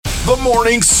The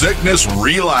Morning Sickness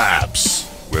Relapse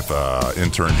with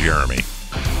intern Jeremy.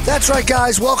 That's right,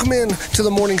 guys. Welcome in to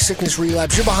the Morning Sickness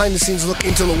Relapse, your behind-the-scenes look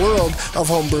into the world of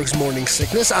Holmberg's Morning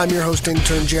Sickness. I'm your host,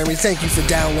 intern Jeremy. Thank you for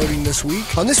downloading this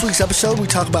week. On this week's episode, we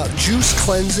talk about juice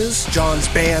cleanses, John's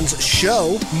band's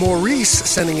show, Maurice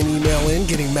sending an email in,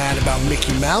 getting mad about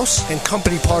Mickey Mouse, and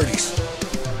company parties.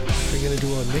 Are you going to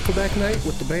do a Nickelback night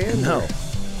with the band? No.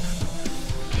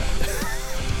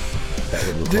 That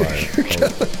would require...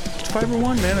 It's Fiber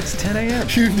One, man. It's 10 a.m.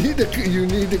 You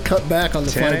need to cut back on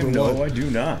the Fiber One. No, I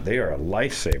do not. They are a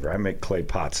lifesaver. I make clay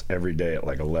pots every day at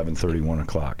like 11:30, 1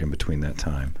 o'clock in between that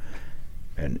time.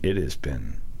 And it has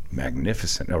been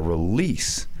magnificent. A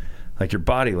release. Like your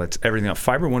body lets everything out.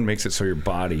 Fiber One makes it so your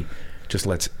body just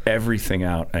lets everything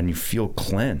out and you feel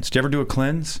cleansed. Do you ever do a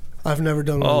cleanse? I've never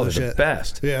done one of those yet. Oh, the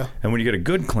best. Yeah. And when you get a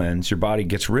good cleanse, your body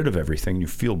gets rid of everything. You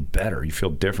feel better. You feel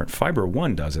different. Fiber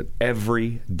One does it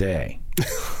every day.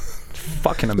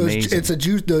 Fucking amazing. It's a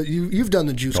juice. You've done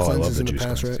the juice cleanses in the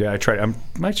past, right? Yeah, I tried. I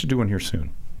might should do one here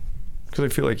soon because I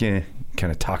feel like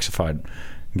kind of toxified and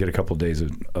get a couple days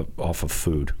off of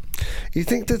food. You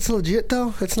think that's legit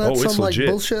though? It's not some like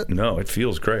bullshit. No, it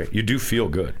feels great. You do feel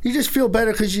good. You just feel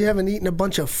better because you haven't eaten a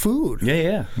bunch of food.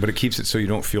 Yeah. But it keeps it so you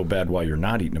don't feel bad while you're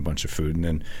not eating a bunch of food. And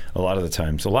then a lot of the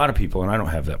times, a lot of people, and I don't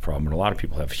have that problem, but a lot of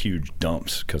people have huge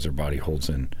dumps because their body holds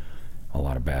in a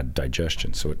lot of bad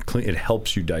digestion. So it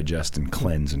helps you digest and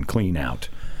cleanse and clean out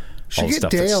all the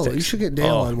stuff that sticks. You should get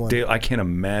Dale on one. Dale, I can't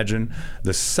imagine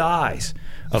the size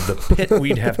of the pit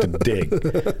we'd have to dig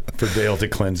for Dale to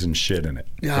cleanse and shit in it.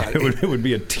 Yeah, it would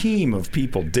be a team of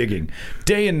people digging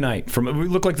day and night. It would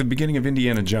look like the beginning of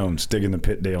Indiana Jones digging the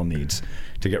pit Dale needs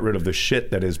to get rid of the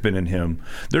shit that has been in him.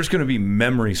 There's going to be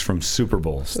memories from Super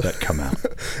Bowls that come out.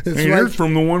 Here's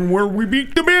from the one where we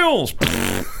beat the Bills.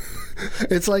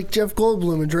 It's like Jeff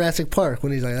Goldblum in Jurassic Park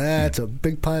when he's like, it's a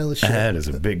big pile of shit. That is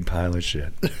a big pile of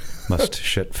shit. Must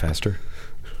shit faster.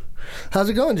 How's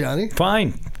it going, Johnny?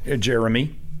 Fine,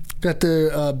 Jeremy. Got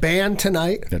the band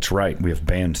tonight. That's right. We have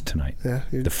band tonight. Yeah,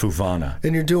 the Fuvana.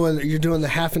 And you're doing the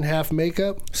half and half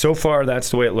makeup. So far,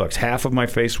 that's the way it looks. Half of my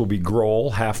face will be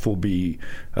Grohl. Half will be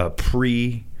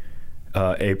pre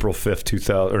April 5th,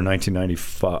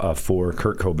 1994,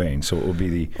 Kurt Cobain. So it will be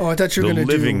the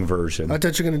living version. I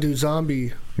thought you were going to do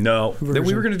zombie. No,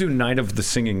 we were going to do Night of the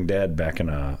Singing Dead back in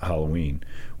Halloween,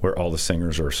 where all the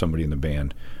singers or somebody in the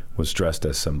band was dressed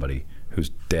as somebody who's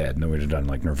dead. And then we'd have done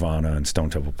like Nirvana and Stone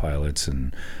Temple Pilots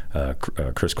and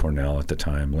Chris Cornell at the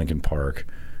time, Linkin Park.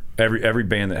 Every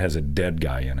band that has a dead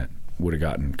guy in it would have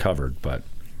gotten covered,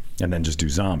 and then just do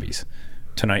zombies.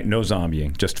 Tonight, no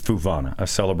zombieing, just Fuvana, a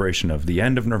celebration of the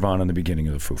end of Nirvana and the beginning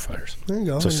of the Foo Fighters. There you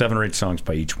go. So 7 or 8 songs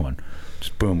by each one.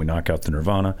 Just boom, we knock out the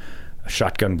Nirvana, a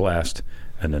shotgun blast,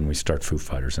 and then we start Foo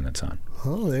Fighters and it's on.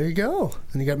 Oh, there you go.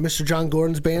 And you got Mr. John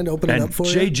Gordon's band opening up for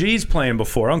you. And JG's playing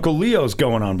before. Uncle Leo's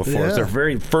going on before. Yeah. It's their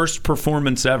very first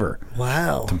performance ever.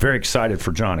 Wow. I'm very excited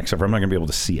for John, except for I'm not going to be able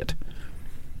to see it.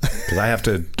 Because I have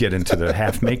to get into the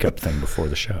half makeup thing before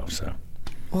the show, so...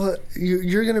 Well,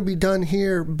 you're going to be done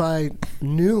here by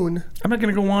noon. I'm not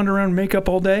going to go wander around makeup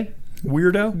all day,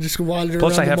 weirdo. Just wander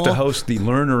Plus, around I have the to mall. host the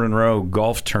Lerner and Rowe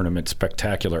golf tournament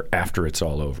spectacular after it's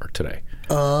all over today.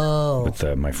 Oh. With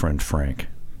my friend Frank.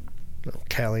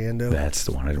 Caliendo. That's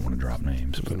the one. I didn't want to drop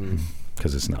names, but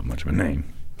because it's not much of a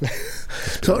name.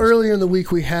 So earlier in the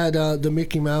week, we had the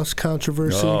Mickey Mouse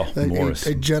controversy.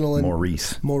 A gentleman,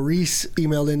 Maurice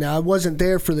emailed in. Now, I wasn't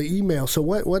there for the email, so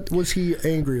what was he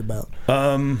angry about?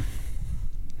 I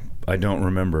don't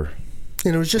remember.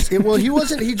 And it was just, he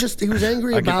was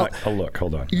angry about... look,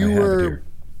 hold on. You were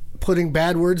putting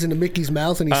bad words into Mickey's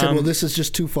mouth, and he said, well, this is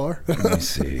just too far. Let me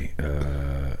see.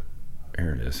 Here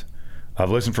it is. I've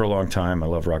listened for a long time. I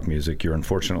love rock music. You're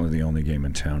unfortunately the only game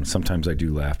in town. Sometimes I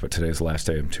do laugh, but today's the last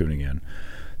day I'm tuning in.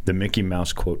 The Mickey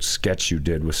Mouse quote sketch you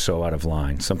did was so out of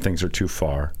line. Some things are too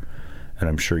far, and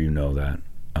I'm sure you know that.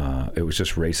 It was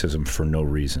just racism for no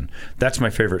reason. That's my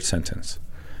favorite sentence,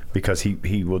 because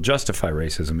he will justify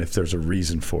racism if there's a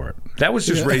reason for it. That was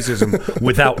just racism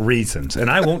without reasons, and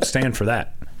I won't stand for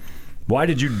that. Why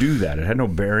did you do that? It had no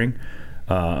bearing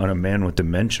on a man with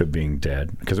dementia being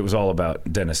dead, because it was all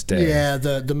about Dennis Day. Yeah,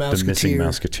 the Mouseketeer. The missing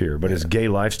Mouseketeer. But his gay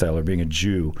lifestyle, or being a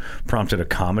Jew, prompted a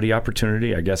comedy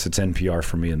opportunity. I guess it's NPR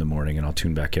for me in the morning, and I'll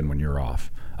tune back in when you're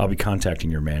off. I'll be contacting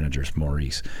your managers,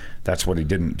 Maurice. That's what he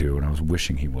didn't do, and I was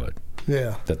wishing he would.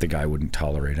 Yeah. That the guy wouldn't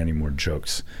tolerate any more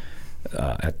jokes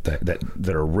that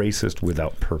are racist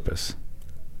without purpose.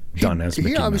 Done as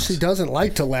Mickey He obviously Mouse. Doesn't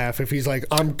like to laugh if he's like,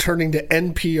 I'm turning to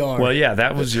NPR. Well, yeah,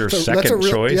 that was your second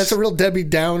choice. That's a real Debbie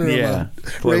Downer of a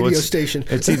radio station.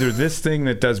 It's either this thing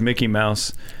that does Mickey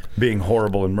Mouse being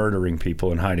horrible and murdering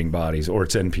people and hiding bodies, or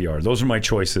it's NPR. Those are my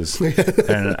choices,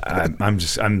 and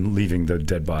I'm leaving the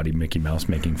dead body Mickey Mouse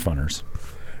making funners.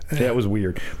 Yeah, it was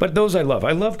weird, but those I love.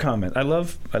 I love comment. I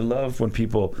love when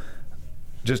people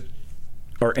just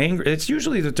are angry. It's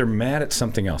usually that they're mad at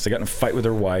something else. They got in a fight with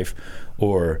their wife,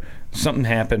 or something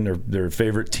happened, or their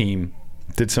favorite team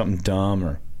did something dumb,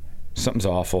 or something's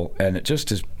awful, and it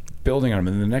just is building on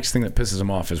them. And the next thing that pisses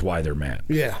them off is why they're mad.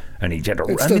 Yeah. And he had to.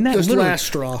 It's the last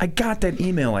straw. I got that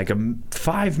email like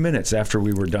 5 minutes after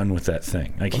we were done with that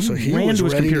thing. Like he ran was to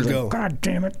his ready computer, to go. like, God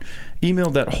damn it!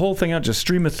 Emailed that whole thing out, just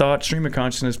stream of thought, stream of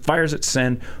consciousness, fires it,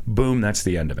 send, boom, that's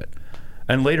the end of it.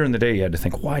 And later in the day, you had to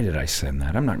think, why did I send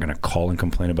that? I'm not going to call and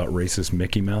complain about racist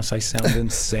Mickey Mouse. I sound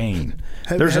insane.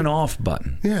 There's an off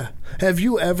button. Yeah. Have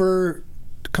you ever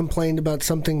complained about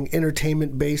something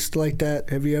entertainment-based like that?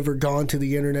 Have you ever gone to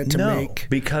the internet to make? No,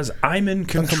 because I'm in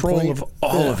control of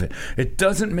all of it. It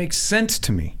doesn't make sense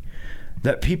to me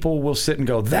that people will sit and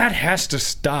go, that has to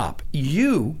stop.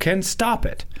 You can stop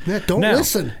it. Yeah, don't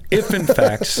listen. If, in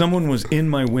fact, someone was in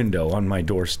my window on my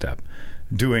doorstep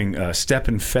doing a step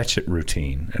and fetch it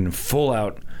routine and full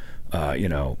out,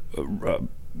 racist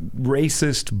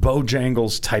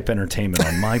Bojangles type entertainment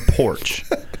on my porch,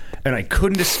 and I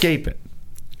couldn't escape it.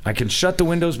 I can shut the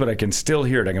windows, but I can still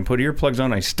hear it. I can put earplugs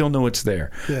on. I still know it's there.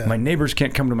 Yeah. My neighbors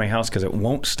can't come to my house because it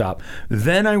won't stop.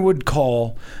 Then I would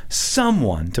call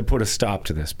someone to put a stop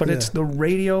to this. But it's the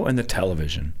radio and the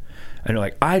television. And you're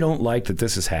like, I don't like that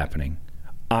this is happening.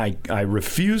 I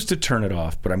refuse to turn it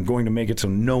off, but I'm going to make it so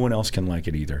no one else can like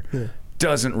it either. Yeah.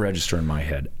 Doesn't register in my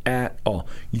head at all.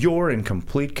 You're in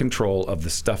complete control of the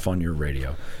stuff on your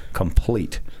radio.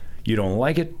 Complete. You don't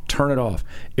like it, turn it off.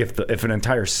 If an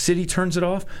entire city turns it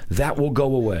off, that will go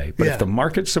away. But if the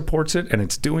market supports it and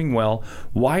it's doing well,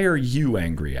 why are you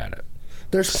angry at it?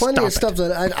 There's plenty of stuff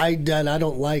that I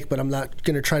don't like, but I'm not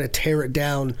going to try to tear it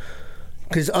down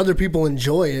because other people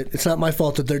enjoy it. It's not my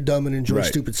fault that they're dumb and enjoy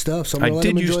stupid stuff. So I'm going to let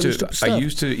them enjoy the stupid stuff. I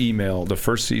used to email the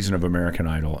first season of American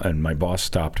Idol, and my boss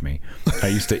stopped me. I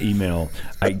used to email,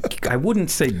 I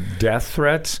wouldn't say death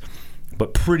threats,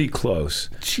 but pretty close.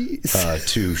 Jeez.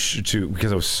 To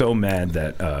because I was so mad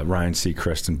that Ryan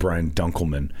Seacrest and Brian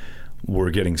Dunkelman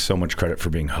were getting so much credit for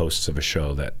being hosts of a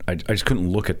show that I just couldn't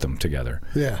look at them together.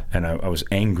 Yeah. And I was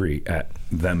angry at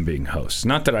them being hosts.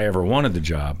 Not that I ever wanted the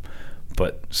job,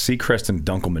 but Seacrest and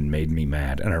Dunkelman made me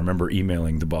mad. And I remember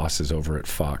emailing the bosses over at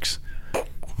Fox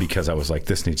because I was like,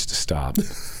 this needs to stop.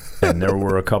 And there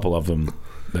were a couple of them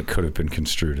that could have been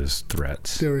construed as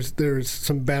threats. There was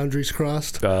some boundaries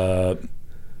crossed. Man,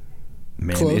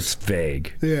 close. It's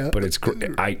vague. Yeah, but it's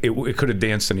it could have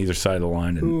danced on either side of the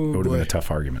line, and it would have been a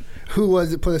tough argument. Who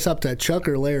was it put us up to? Chuck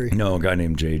or Larry? No, a guy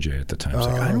named JJ at the time. I was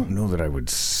like, I don't know that I would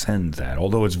send that,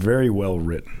 although it's very well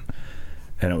written,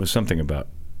 and it was something about.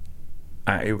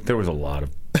 There was a lot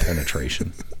of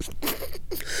penetration.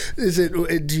 Is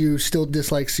it? Do you still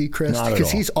dislike Seacrest?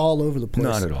 Because he's all over the place.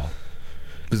 Not at all.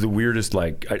 It was the weirdest.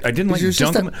 Like I didn't like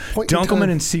Dunkelman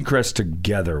and Seacrest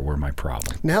together were my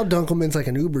problem. Now Dunkelman's like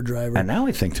an Uber driver. And now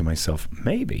I think to myself,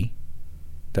 maybe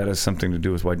that has something to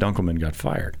do with why Dunkelman got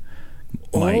fired.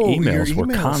 My emails were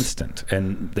constant,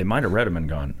 and they might have read them and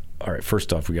gone, all right,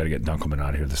 first off, we got to get Dunkelman out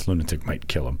of here. This lunatic might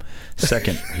kill him.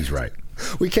 Second, he's right.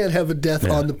 We can't have a death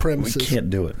on the premises. We can't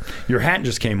do it. Your hat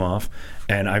just came off,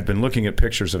 and I've been looking at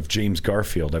pictures of James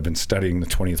Garfield. I've been studying the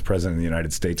 20th president of the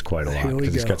United States quite a lot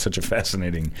because he's got such a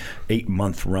fascinating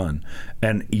 8-month run.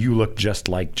 And you look just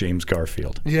like James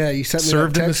Garfield. Yeah, you sent me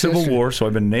served in the Civil War, so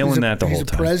I've been nailing that the whole time.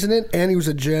 He's a president, and he was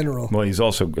a general. Well, he's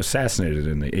also assassinated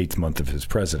in the 8th month of his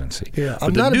presidency. Yeah,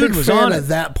 I'm not a big fan of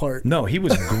that part. No, he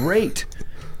was great.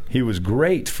 He was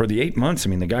great for the 8 months. I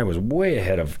mean, the guy was way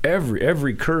ahead of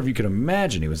every curve you could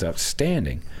imagine. He was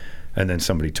outstanding. And then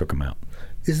somebody took him out.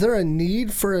 Is there a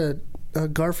need for a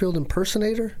Garfield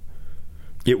impersonator?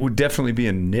 It would definitely be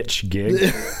a niche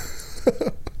gig.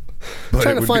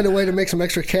 Trying to find a way to make some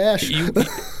extra cash.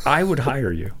 I would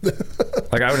hire you.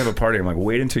 Like, I would have a party. I'm like,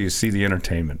 wait until you see the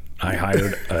entertainment. I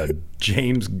hired a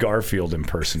James Garfield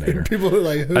impersonator. People are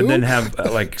like, who? And then have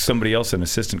like somebody else, an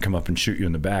assistant, come up and shoot you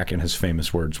in the back. And his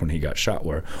famous words when he got shot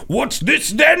were, "What's this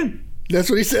then?" That's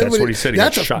what he said. That's what he said. He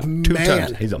got shot 2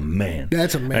 times. He's a man.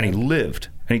 That's a man. And he lived.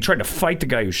 And he tried to fight the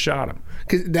guy who shot him.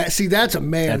 That's a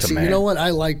man. That's a man. You know what?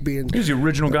 I like being... He's the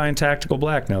original guy in Tactical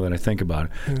Black, now that I think about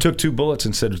it. Yeah. Took 2 bullets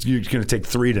and said, you're going to take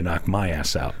 3 to knock my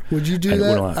ass out. Would you do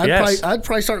that? Yes. I'd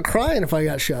probably start crying if I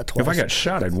got shot twice. If I got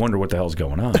shot, I'd wonder what the hell's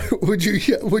going on. Would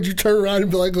you turn around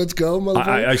and be like, let's go, motherfucker?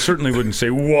 I certainly wouldn't say,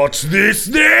 what's this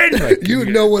then? Like, you would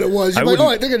know what it was. You'd be like, oh,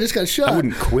 I think I just got shot. I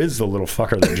wouldn't quiz the little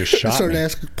fucker that just shot me.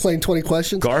 Start playing 20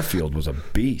 questions. Garfield was a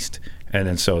beast. And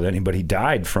then but he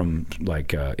died from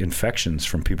like infections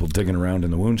from people digging around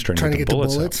in the wounds trying to get the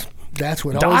bullets. That's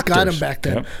what always got him back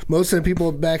then. Yep. Most of the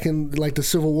people back in like the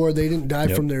Civil War, they didn't die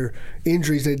from their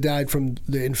injuries; they died from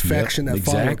the infection that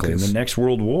followed. Exactly. In the next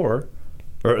World War,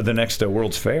 or the next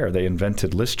World's Fair, they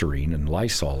invented Listerine and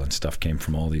Lysol and stuff came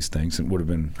from all these things. It would have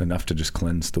been enough to just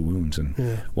cleanse the wounds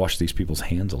and wash these people's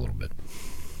hands a little bit.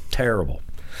 Terrible.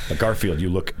 But Garfield, you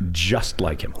look just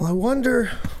like him. Well, I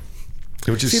wonder.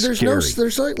 Which is there's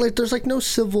scary. there's no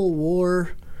Civil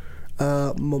War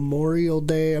Memorial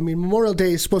Day. I mean, Memorial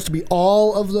Day is supposed to be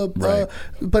all of the,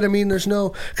 but I mean, there's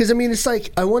no, because I mean, it's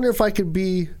like, I wonder if I could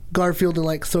be Garfield and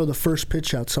like throw the first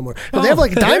pitch out somewhere. But they have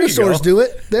like dinosaurs do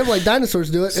it. They have like dinosaurs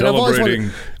do it.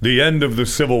 Celebrating the end of the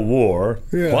Civil War.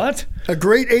 Yeah. What? A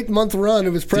great 8-month run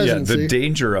of his presidency. Yeah, the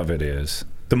danger of it is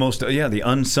the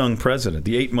unsung president,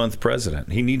 the 8-month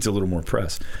president. He needs a little more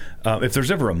press. If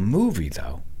there's ever a movie,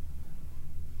 though,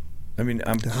 I mean,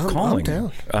 I'm calling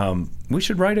you. We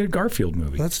should write a Garfield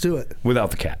movie. Let's do it.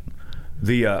 Without the cat.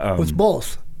 With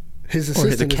both. His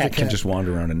assistant the cat can just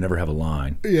wander around and never have a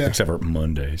line. Yeah. Except for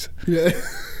Mondays. Yeah.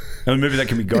 I mean, maybe that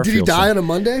can be Garfield. Did he die on a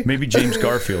Monday? Maybe James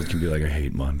Garfield can be like, I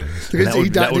hate Mondays.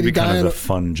 That would be kind of the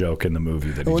fun joke in the movie.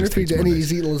 That I wonder if he's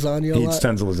eating lasagna a lot. He eats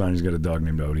tons of lasagna. He's got a dog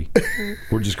named Odie.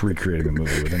 We're just recreating a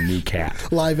movie with a new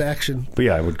cat. Live action. But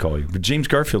yeah, I would call you. But James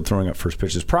Garfield throwing up first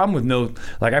pitches. Problem with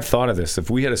I've thought of this.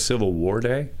 If we had a Civil War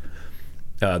day,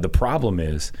 the problem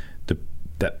is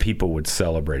that people would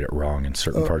celebrate it wrong in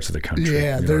certain parts of the country.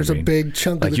 Yeah, there's a big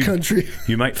chunk of the country.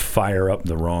 You might fire up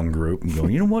the wrong group and go,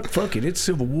 you know what? Fuck it. It's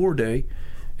Civil War Day.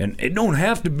 And it don't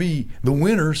have to be the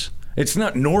winners. It's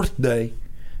not North Day.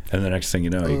 And the next thing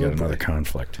you know, you got another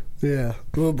conflict. Yeah.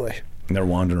 Oh, boy. And they're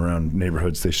wandering around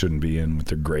neighborhoods they shouldn't be in with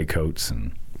their gray coats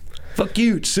and, fuck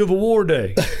you, it's Civil War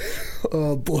Day.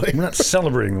 Oh, boy. We're not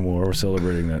celebrating the war. We're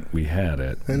celebrating that we had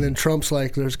it. And then Trump's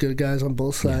like, there's good guys on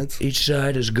both sides. Yeah. Each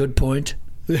side has a good point.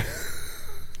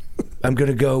 I'm going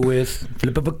to go with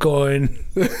flip of a coin.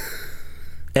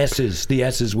 S's. The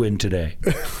S's win today.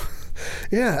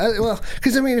 Yeah, well,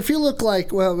 because I mean, if you look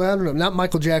like, well, I don't know, not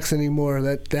Michael Jackson anymore,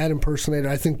 that impersonator,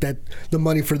 I think that the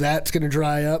money for that's going to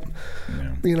dry up,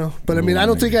 But I mean, I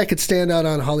don't think I could stand out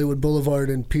on Hollywood Boulevard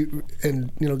and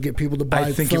get people to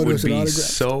buy photos and autographs. I think it would be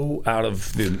so out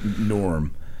of the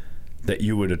norm that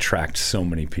you would attract so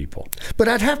many people. But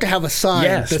I'd have to have a sign.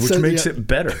 Yes, which makes it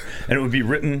better. And it would be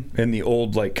written in the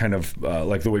old, like, kind of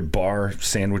like the way bar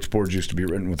sandwich boards used to be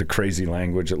written with the crazy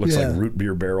language. It looks like root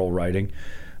beer barrel writing.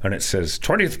 And it says,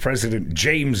 20th President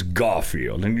James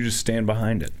Garfield. And you just stand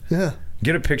behind it. Yeah.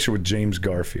 Get a picture with James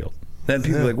Garfield. Then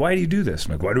people are like, why do you do this?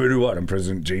 I'm like, why do I do what? I'm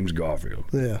President James Garfield.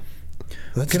 Yeah.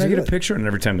 Can I get a picture? And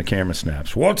every time the camera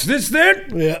snaps, what's this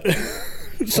then? Yeah.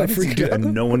 So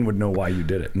and no one would know why you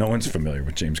did it. No one's familiar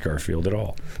with James Garfield at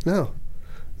all. No.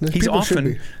 He's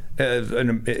often, a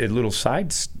little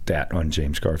side stat on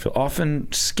James Garfield,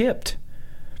 often skipped.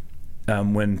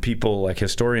 When people, like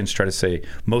historians, try to say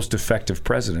most effective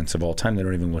presidents of all time, they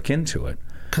don't even look into it.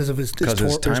 Because his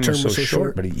time was so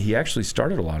short. But he actually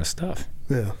started a lot of stuff.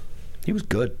 Yeah. He was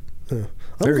good. Yeah.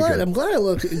 I'm glad I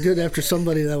look good after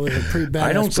somebody that was a pretty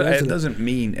bad president. It doesn't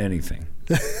mean anything.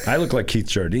 I look like Keith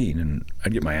Jardine, and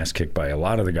I'd get my ass kicked by a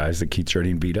lot of the guys that Keith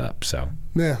Jardine beat up. So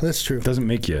yeah, that's true. It doesn't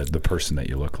make you the person that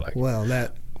you look like. Well,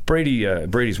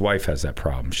 Brady's wife has that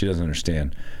problem. She doesn't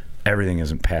understand everything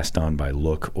isn't passed on by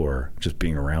look or just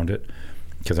being around it.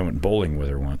 Because I went bowling with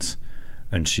her once,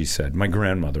 and she said, my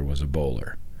grandmother was a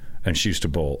bowler, and she used to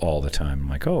bowl all the time. I'm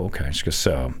like, oh, okay. She goes,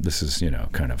 so this is,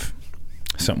 kind of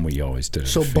something we always did.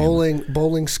 So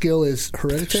bowling skill is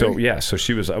hereditary? So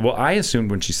she was, well, I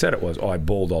assumed when she said it was, I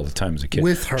bowled all the time as a kid.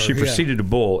 With her, she proceeded to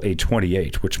bowl a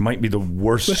 28, which might be the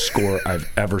worst score I've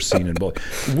ever seen in bowling.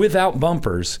 Without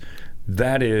bumpers,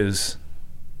 that is...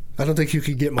 I don't think you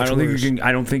could get much worse.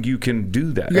 I don't think you can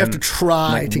do that. You have to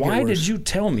try to get worse. Why did you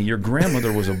tell me your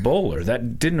grandmother was a bowler?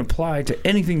 That didn't apply to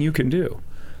anything you can do.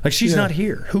 Like, she's not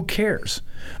here. Who cares?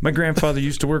 My grandfather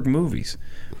used to work movies.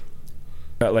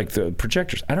 Like the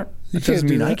projectors. It doesn't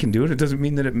mean I can do it. It doesn't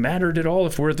mean that it mattered at all.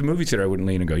 If we're at the movie theater, I wouldn't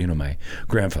lean and go, my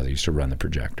grandfather used to run the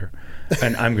projector.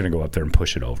 And I'm going to go up there and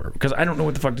push it over. Because I don't know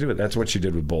what the fuck to do with it. That's what she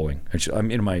did with bowling.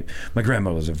 And my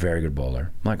grandma was a very good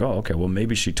bowler. I'm like, oh, okay, well,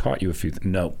 maybe she taught you a few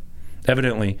No.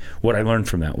 Evidently, what I learned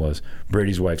from that was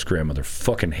Brady's wife's grandmother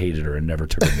fucking hated her and never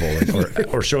took her bowling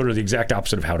or showed her the exact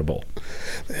opposite of how to bowl.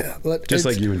 Yeah, just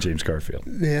like you and James Garfield.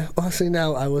 Yeah. Well, see,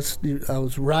 now I was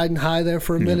riding high there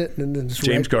for a minute, and then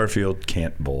James Garfield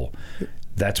can't bowl.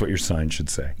 That's what your sign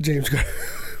should say. James Garfield.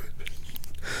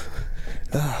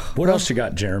 What else you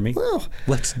got, Jeremy? Well,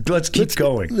 let's keep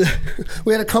going.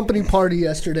 We had a company party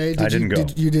yesterday. I didn't go.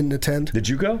 You didn't attend? Did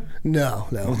you go? No.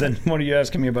 Well, then what are you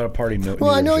asking me about a party? Well,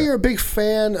 I know you're a big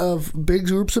fan of big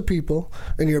groups of people,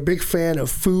 and you're a big fan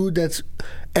of food that's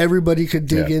everybody could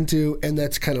dig into, and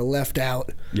that's kind of left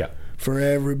out. Yeah. For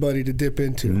everybody to dip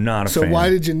into. Not a fan. So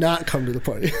why did you not come to the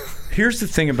party? Here's the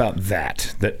thing about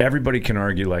that everybody can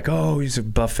argue like, oh, he's a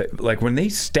buffet. Like when they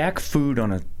stack food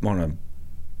on a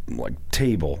like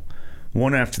table,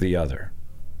 one after the other,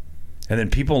 and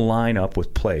then people line up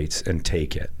with plates and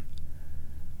take it.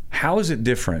 How is it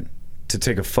different to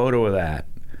take a photo of that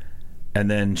and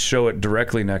then show it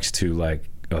directly next to like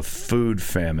a food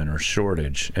famine or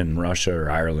shortage in Russia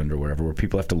or Ireland or whatever, where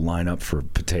people have to line up for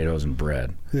potatoes and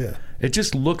bread? Yeah. It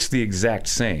just looks the exact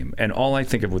same. And all I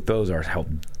think of with those are how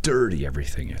dirty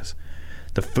everything is.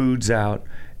 The food's out.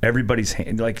 Everybody's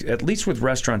like, at least with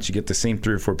restaurants, you get the same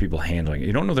 3 or 4 people handling it.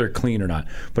 You don't know they're clean or not,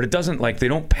 but it doesn't like they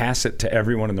don't pass it to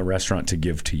everyone in the restaurant to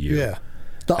give to you. Yeah.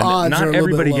 The odds are a little bit lower. Not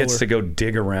everybody gets to go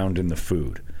dig around in the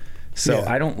food. So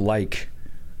I don't like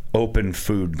open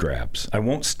food grabs. I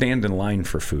won't stand in line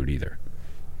for food either.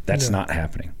 That's not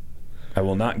happening. I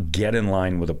will not get in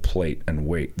line with a plate and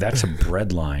wait. That's a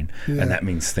bread line, and that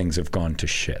means things have gone to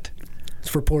shit. It's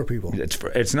for poor people.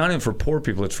 It's not even for poor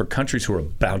people. It's for countries who are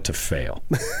about to fail.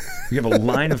 You have a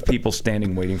line of people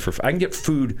standing waiting for. I can get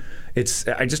food.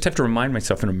 I just have to remind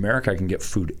myself in America I can get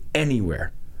food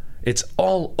anywhere. It's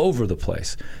all over the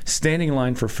place. Standing in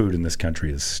line for food in this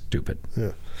country is stupid.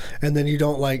 Yeah, and then you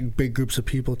don't like big groups of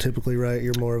people typically, right?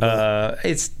 You're more of a.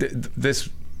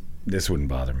 This wouldn't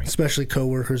bother me. Especially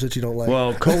coworkers that you don't like.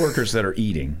 Well, coworkers that are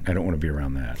eating, I don't want to be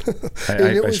around that.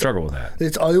 I struggle with that.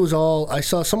 It was all. I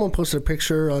saw someone posted a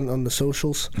picture on the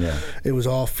socials. Yeah. It was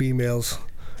all females,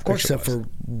 except for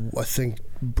I think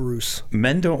Bruce.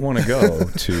 Men don't want to go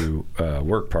to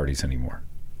work parties anymore.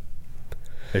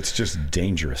 It's just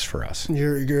dangerous for us.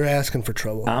 You're asking for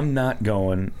trouble. I'm not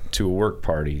going to a work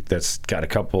party that's got a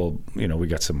couple, we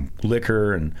got some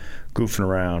liquor and goofing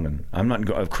around, and I'm not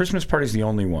going. A Christmas party's the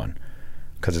only one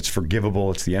because it's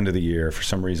forgivable. It's the end of the year. For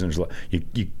some reason,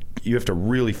 you have to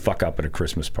really fuck up at a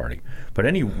Christmas party. But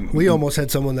we almost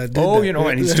had someone that did. Oh, that.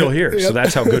 And he's still here. So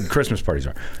that's how good Christmas parties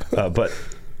are. But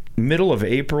middle of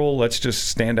April, let's just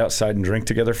stand outside and drink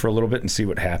together for a little bit and see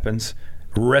what happens.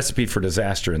 Recipe for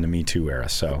disaster in the Me Too era.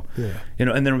 So,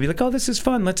 and then we'll be like, oh, this is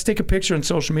fun. Let's take a picture on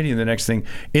social media. And the next thing,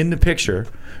 in the picture,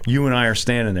 you and I are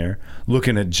standing there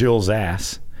looking at Jill's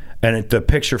ass. And the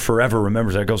picture forever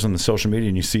remembers that. It goes on the social media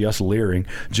and you see us leering.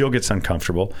 Jill gets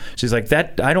uncomfortable. She's like,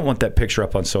 I don't want that picture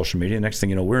up on social media. Next thing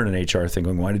you know, we're in an HR thing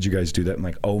going, why did you guys do that? I'm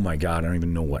like, oh my God, I don't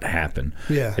even know what happened.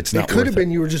 Yeah. It's not It could have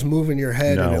been you were just moving your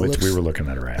head. No, we were looking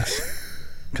at her ass.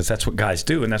 Because that's what guys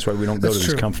do, and that's why we don't go to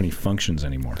these company functions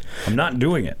anymore. I'm not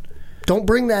doing it. Don't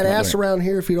bring that ass around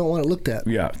here if you don't want it looked at.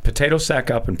 Yeah, potato sack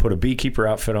up and put a beekeeper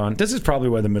outfit on. This is probably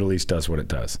why the Middle East does what it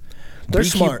does. They're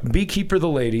smart. Beekeeper the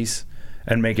ladies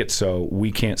and make it so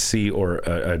we can't see or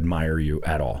admire you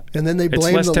at all. And then they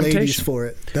blame the ladies for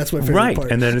it. That's my favorite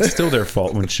part. And then it's still their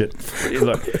fault when shit.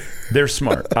 Look, they're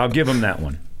smart. I'll give them that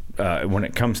one. When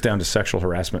it comes down to sexual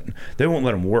harassment, they won't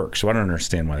let them work, so I don't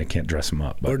understand why they can't dress them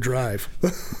up. Or drive.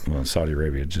 Well, Saudi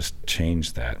Arabia just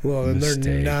changed that. Well, and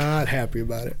they're not happy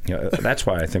about it. Yeah, that's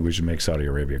why I think we should make Saudi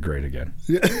Arabia great again.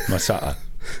 Yeah. Masa'a.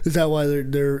 Is that why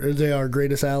they are our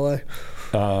greatest ally?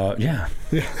 Yeah.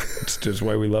 It's just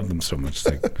why we love them so much. It's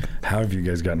like, how have you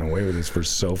guys gotten away with this for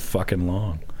so fucking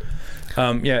long?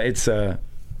 It's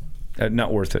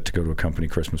not worth it to go to a company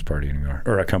Christmas party anymore,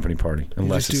 or a company party,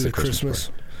 unless it's the Christmas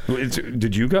party.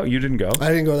 Did you go? You didn't go? I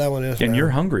didn't go that one. And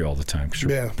you're hungry all the time because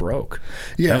you're broke.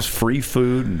 Yeah. That was free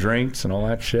food and drinks and all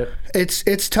that shit.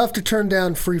 It's tough to turn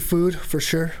down free food for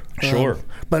sure. Sure.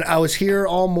 But I was here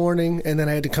all morning, and then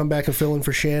I had to come back and fill in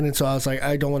for Shannon, so I was like,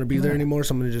 I don't want to be there anymore,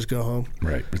 so I'm going to just go home.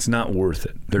 Right. It's not worth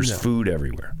it. There's food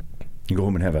everywhere. You go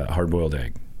home and have a hard-boiled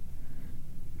egg.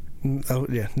 Oh,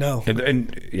 yeah. No.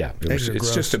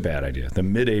 It's just a bad idea. The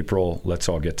mid-April, let's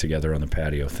all get together on the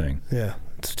patio thing. Yeah.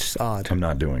 It's just odd. I'm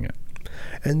not doing it.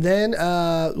 And then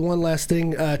one last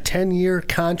thing, 10-year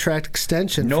contract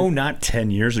extension. No, not 10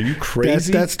 years. Are you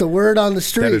crazy? That's the word on the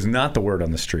street. That is not the word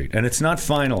on the street. And it's not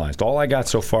finalized. All I got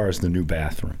so far is the new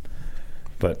bathroom.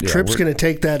 But Tripp's going to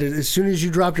take that. As soon as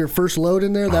you dropped your first load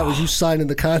in there, that was you signing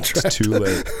the contract. It's too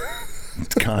late.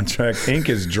 Contract ink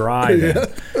is dry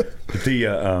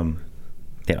then.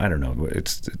 I don't know.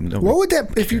 What would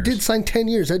that, if you did sign 10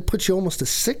 years, that'd put you almost to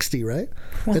 60, right?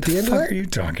 What the fuck are you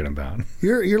talking about?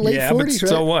 You're late 40s, but right?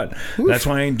 So what? Oof. That's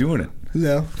why I ain't doing it.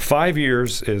 No. 5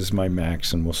 years is my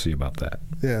max, and we'll see about that.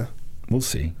 Yeah. We'll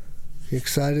see. You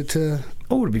excited to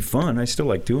Oh, it'd be fun. I still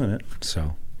like doing it.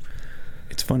 So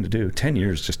it's fun to do. 10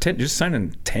 years, just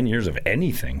signing 10 years of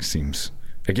anything seems,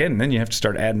 again, then you have to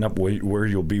start adding up where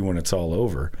you'll be when it's all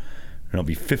over. And I'll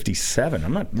be 57.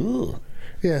 I'm not, ugh.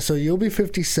 Yeah, so you'll be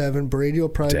 57. Brady will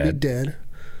probably be dead.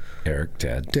 Eric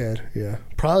dead. Dead, yeah.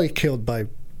 Probably killed by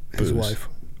his wife.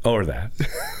 Or that.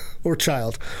 Or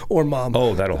child. Or mom.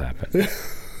 Oh, that'll happen.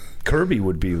 Kirby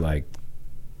would be like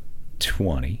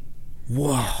 20.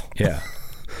 Whoa. Yeah.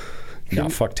 No,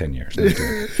 fuck 10 years.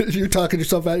 You're talking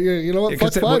yourself out. You know what?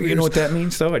 Fuck 5 years. You know what that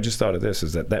means, though? I just thought of this.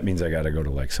 Is that means I got to go to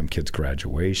like some kid's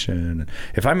graduation.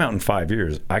 If I'm out in 5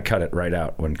 years, I cut it right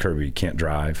out when Kirby can't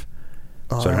drive,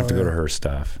 so I don't have to go to her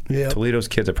stuff. Yep. Toledo's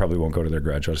kids, I probably won't go to their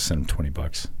graduation. I'll just send them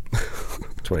 $20.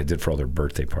 That's what I did for all their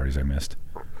birthday parties I missed.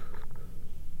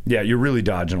 Yeah, you're really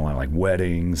dodging a lot, like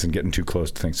weddings and getting too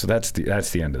close to things. So that's the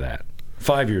end of that.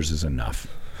 5 years is enough.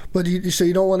 But so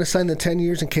you don't want to sign the 10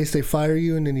 years in case they fire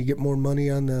you and then you get more money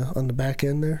on the back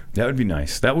end there? That would be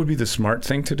nice. That would be the smart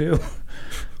thing to do.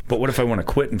 But what if I want to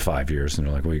quit in 5 years and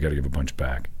they're like, well, you got to give a bunch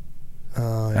back? I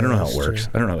don't know how it works.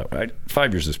 True. I don't know.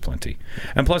 5 years is plenty.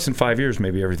 And plus in 5 years,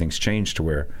 maybe everything's changed to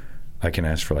where I can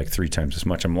ask for like 3 times as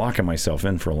much. I'm locking myself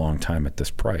in for a long time at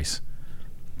this price.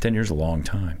 10 years is a long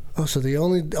time. Oh, so the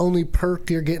only perk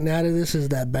you're getting out of this is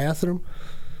that bathroom?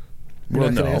 You're Well,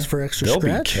 not no. gonna ask for extra There'll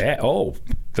scratch? Be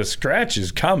the scratch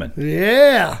is coming.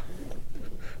 Yeah.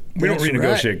 We don't That's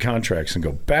renegotiate right. contracts and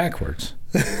go backwards.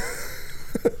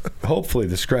 Hopefully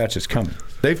the scratch is coming.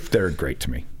 They're great to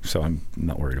me, so I'm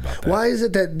not worried about that. Why is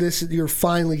it that you're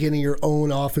finally getting your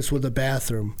own office with a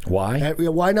bathroom? Why?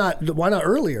 Why not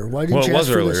earlier? Why didn't Well, you it ask was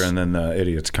for earlier, this? and then the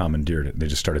idiots commandeered it. They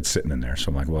just started sitting in there. So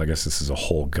I'm like, well, I guess this is a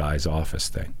whole guy's office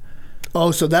thing.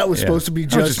 Oh, so that was supposed to be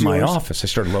That was just my yours? office. I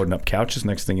started loading up couches.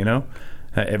 Next thing you know,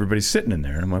 everybody's sitting in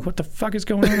there. And I'm like, what the fuck is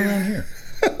going on around here?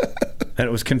 And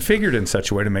it was configured in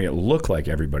such a way to make it look like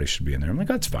everybody should be in there. I'm like,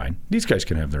 that's fine. These guys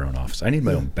can have their own office. I need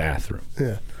my own bathroom.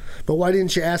 Yeah. But why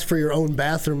didn't you ask for your own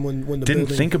bathroom when the Didn't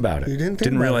building... think about it. You didn't think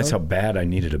Didn't about realize it, how bad I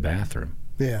needed a bathroom.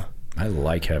 Yeah. I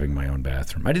like having my own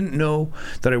bathroom. I didn't know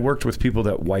that I worked with people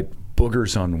that wipe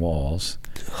boogers on walls.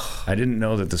 I didn't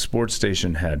know that the sports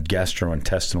station had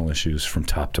gastrointestinal issues from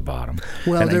top to bottom.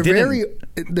 Well, And I they're didn't-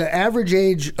 the average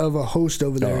age of a host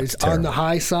over there is it's on terrible. the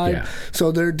high side. Yeah.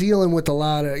 So they're dealing with a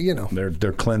lot of,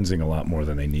 They're cleansing a lot more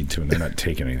than they need to, and they're not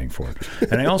taking anything for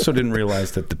it. And I also didn't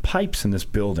realize that the pipes in this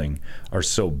building are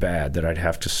so bad that I'd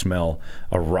have to smell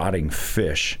a rotting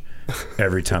fish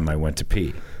every time I went to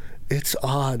pee. It's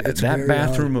odd. It's That very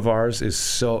bathroom odd. of ours is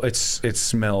it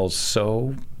smells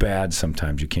so bad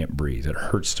sometimes you can't breathe. It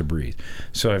hurts to breathe.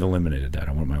 So I've eliminated that.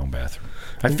 I want my own bathroom.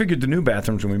 I figured the new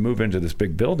bathrooms when we move into this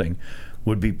big building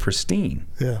would be pristine.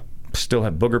 Yeah. Still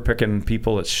have booger picking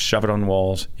people that shove it on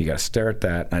walls. You got to stare at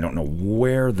that. I don't know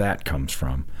where that comes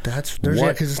from. Because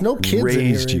What there's no kids in here or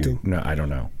raised you? anything. No, I don't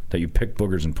know. That you pick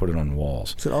boogers and put it on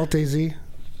walls. Is it Alt-AZ?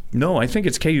 No, I think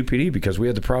it's KUPD because we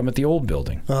had the problem at the old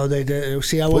building. Oh, they did.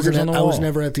 See, I Boogers on the was wall.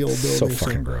 never at the old building. So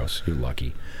fucking gross. You're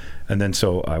lucky. And then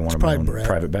so I wanted my own probably Brad.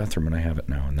 private bathroom, and I have it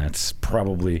now. And that's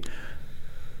probably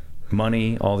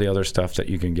money, all the other stuff that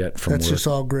you can get from That's work. just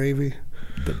all gravy.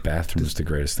 The bathroom is the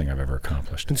greatest thing I've ever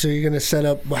accomplished. And so you're going to set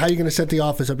up. How are you going to set the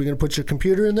office up? You're going to put your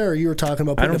computer in there, or you were talking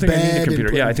about I putting don't think a bed? I need a and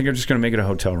computer. Yeah, I putting- think I'm just going to make it a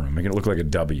hotel room. Make it look like a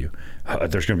W.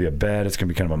 There's going to be a bed. It's going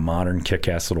to be kind of a modern,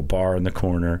 kick-ass little bar in the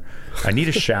corner. I need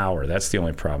a shower. That's the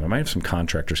only problem. I might have some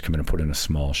contractors come in and put in a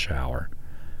small shower.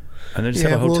 And then just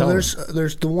have a hotel room.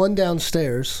 there's the one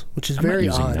downstairs, which is I'm very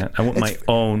not using odd. that. I want my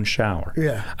own shower.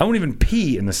 Yeah. I won't even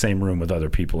pee in the same room with other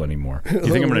people anymore. You think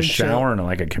I'm going to room shower in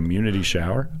like a community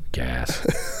shower? Gas.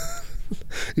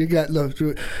 You got look.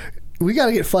 We got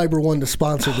to get Fiber One to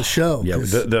sponsor the show. Yeah,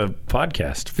 'cause the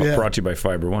podcast brought to you by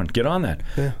Fiber One. Get on that.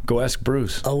 Yeah. Go ask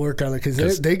Bruce. I'll work on it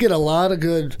because they get a lot of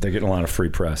good. They're getting a lot of free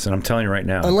press, and I'm telling you right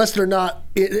now. Unless they're not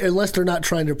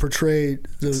trying to portray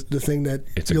the thing that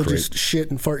you'll just shit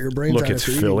and fart your brains Look, out. it's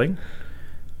after filling.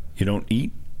 You don't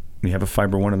eat. You have a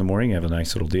Fiber One in the morning. You have a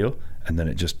nice little deal, and then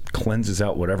it just cleanses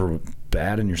out whatever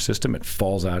bad in your system. It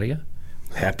falls out of you.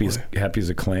 Happy as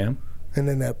a clam. And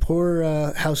then that poor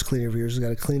house cleaner of yours has got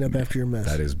to clean up after your mess.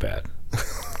 That is bad.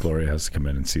 Gloria has to come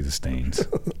in and see the stains.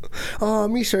 Oh,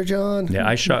 me, Sir John. Yeah,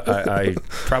 I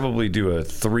probably do a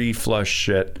 3 flush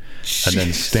shit and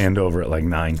then stand over it like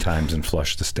 9 times and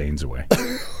flush the stains away.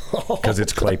 Because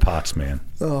it's clay pots, man.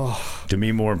 Oh,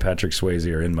 Demi Moore and Patrick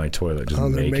Swayze are in my toilet just they're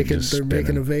making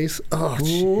making a vase. Oh,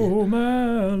 oh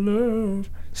my love.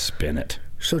 Spin it.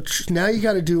 so now you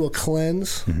got to do a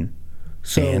cleanse. Mm-hmm.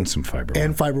 So, and some Fiber One.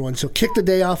 And Fiber One. So kick the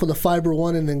day off with a Fiber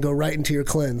One and then go right into your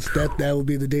cleanse. That would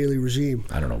be the daily regime.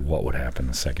 I don't know what would happen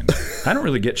the second day. I don't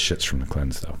really get shits from the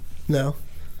cleanse, though. No.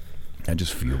 I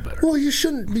just feel better. Well, you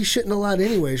shouldn't be shitting a lot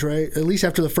anyways, right? At least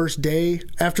after the first day,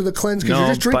 after the cleanse, because you're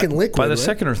just drinking liquid. By the right?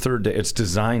 second or third day, it's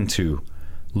designed to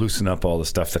loosen up all the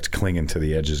stuff that's clinging to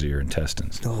the edges of your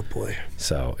intestines. Oh, boy.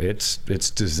 So it's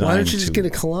designed. Why don't you just get a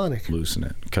colonic? Loosen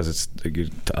it, because it's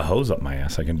a hose up my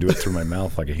ass. I can do it through my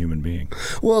mouth like a human being.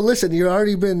 Well, listen, you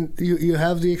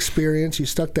have the experience. You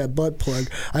stuck that butt plug.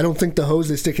 I don't think the hose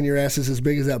they stick in your ass is as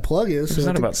big as that plug is. It's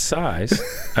not about size.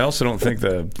 I also don't think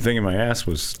the thing in my ass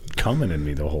was coming in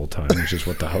me the whole time, which is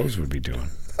what the hose would be doing.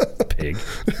 Pig.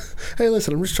 Hey,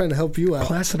 listen, I'm just trying to help you out.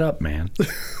 Class it up, man.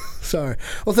 Sorry.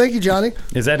 Well, thank you, Johnny.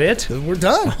 Is that it? We're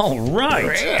done. All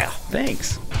right. Yeah.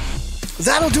 Thanks.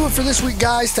 That'll do it for this week,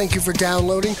 guys. Thank you for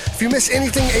downloading. If you miss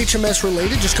anything HMS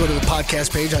related, just go to the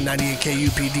podcast page on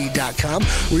 98kupd.com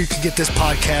where you can get this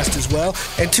podcast as well.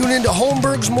 And tune in to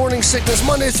Holmberg's Morning Sickness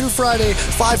Monday through Friday,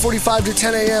 5:45 to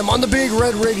 10 a.m. on the Big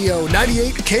Red Radio,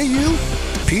 98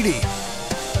 KUPD.